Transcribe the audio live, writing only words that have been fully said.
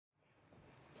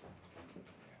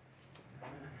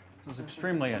It was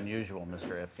extremely unusual,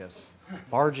 Mr. Ipkiss.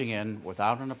 Barging in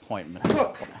without an appointment.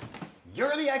 Look,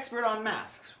 you're the expert on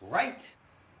masks, right?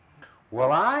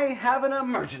 Well, I have an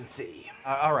emergency.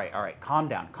 All right. Calm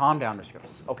down, Mr.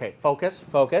 Ipkiss. Okay,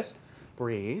 focus.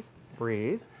 Breathe.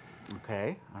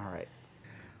 Okay, all right.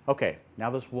 Okay, now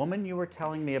this woman you were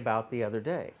telling me about the other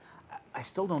day, I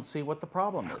still don't see what the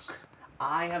problem is.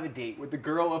 I have a date with the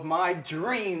girl of my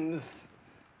dreams.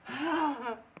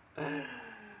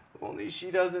 Only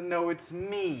she doesn't know it's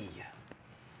me.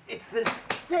 It's this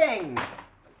thing.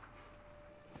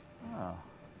 Oh,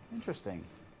 interesting.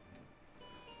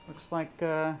 Looks like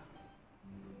 10th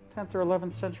or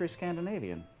 11th century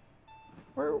Scandinavian.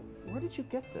 Where did you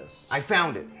get this? I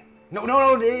found it.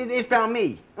 No, it found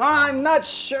me. I'm not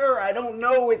sure. I don't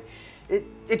know.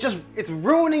 It's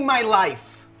ruining my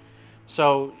life.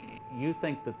 So you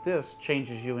think that this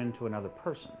changes you into another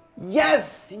person?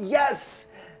 Yes.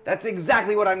 That's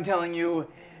exactly what I'm telling you.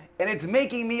 And it's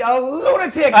making me a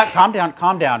lunatic. Calm down,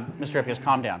 Mr. Ipkiss,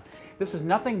 calm down. This is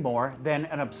nothing more than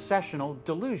an obsessional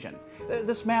delusion.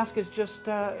 This mask is just,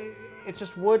 it's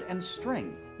just wood and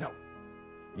string. No.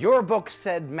 Your book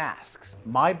said masks.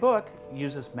 My book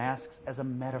uses masks as a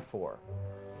metaphor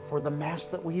for the masks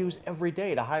that we use every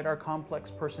day to hide our complex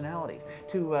personalities,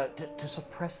 to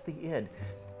suppress the id,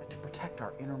 to protect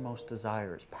our innermost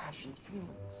desires, passions,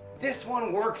 feelings. This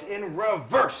one works in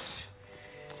reverse.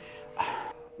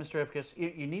 Mr. Ipkiss,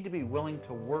 you need to be willing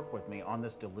to work with me on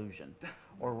this delusion,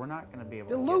 or we're not going to be able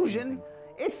to Delusion?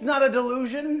 It's not a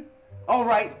delusion. All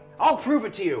right, I'll prove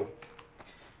it to you.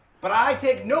 But I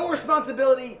take no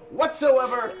responsibility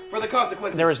whatsoever for the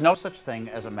consequences. There is no such thing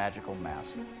as a magical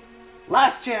mask.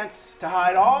 Last chance to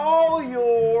hide all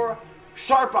your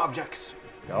sharp objects.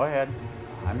 Go ahead.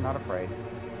 I'm not afraid.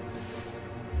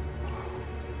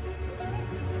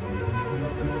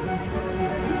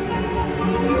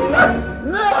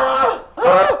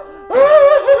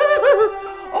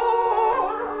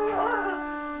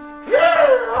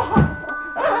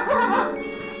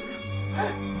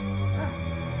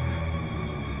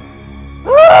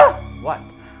 What?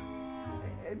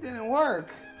 It didn't work.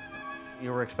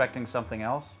 You were expecting something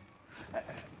else?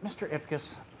 Mr.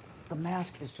 Ipkiss, the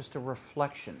mask is just a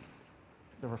reflection.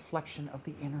 The reflection of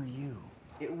the inner you.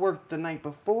 It worked the night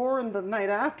before and the night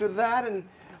after that, and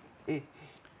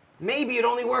maybe it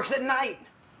only works at night.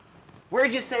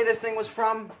 Where'd you say this thing was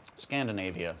from?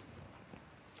 Scandinavia.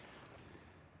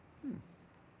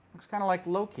 Looks kind of like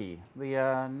Loki,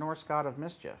 the Norse god of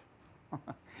mischief.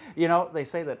 You know, they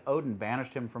say that Odin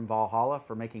banished him from Valhalla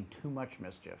for making too much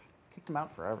mischief. Kicked him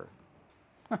out forever.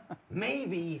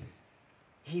 Maybe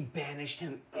he banished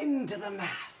him into the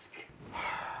mask.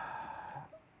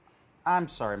 I'm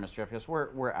sorry, Mr. Ipkiss,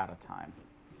 we're out of time.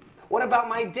 What about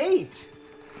my date?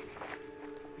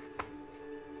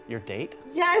 Your date?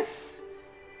 Yes!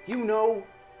 You know,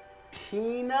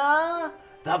 Tina,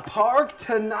 the park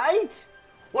tonight?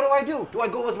 What do? Do I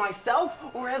go as myself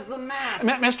or as the mask?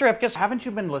 Mr. Ipkiss, haven't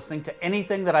you been listening to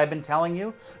anything that I've been telling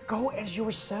you? Go as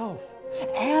yourself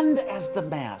and as the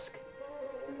mask.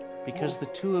 Because the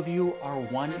two of you are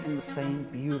one and the same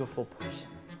beautiful person.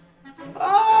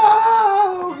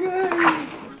 Oh,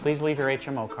 good. Please leave your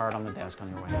HMO card on the desk on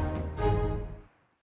your way out.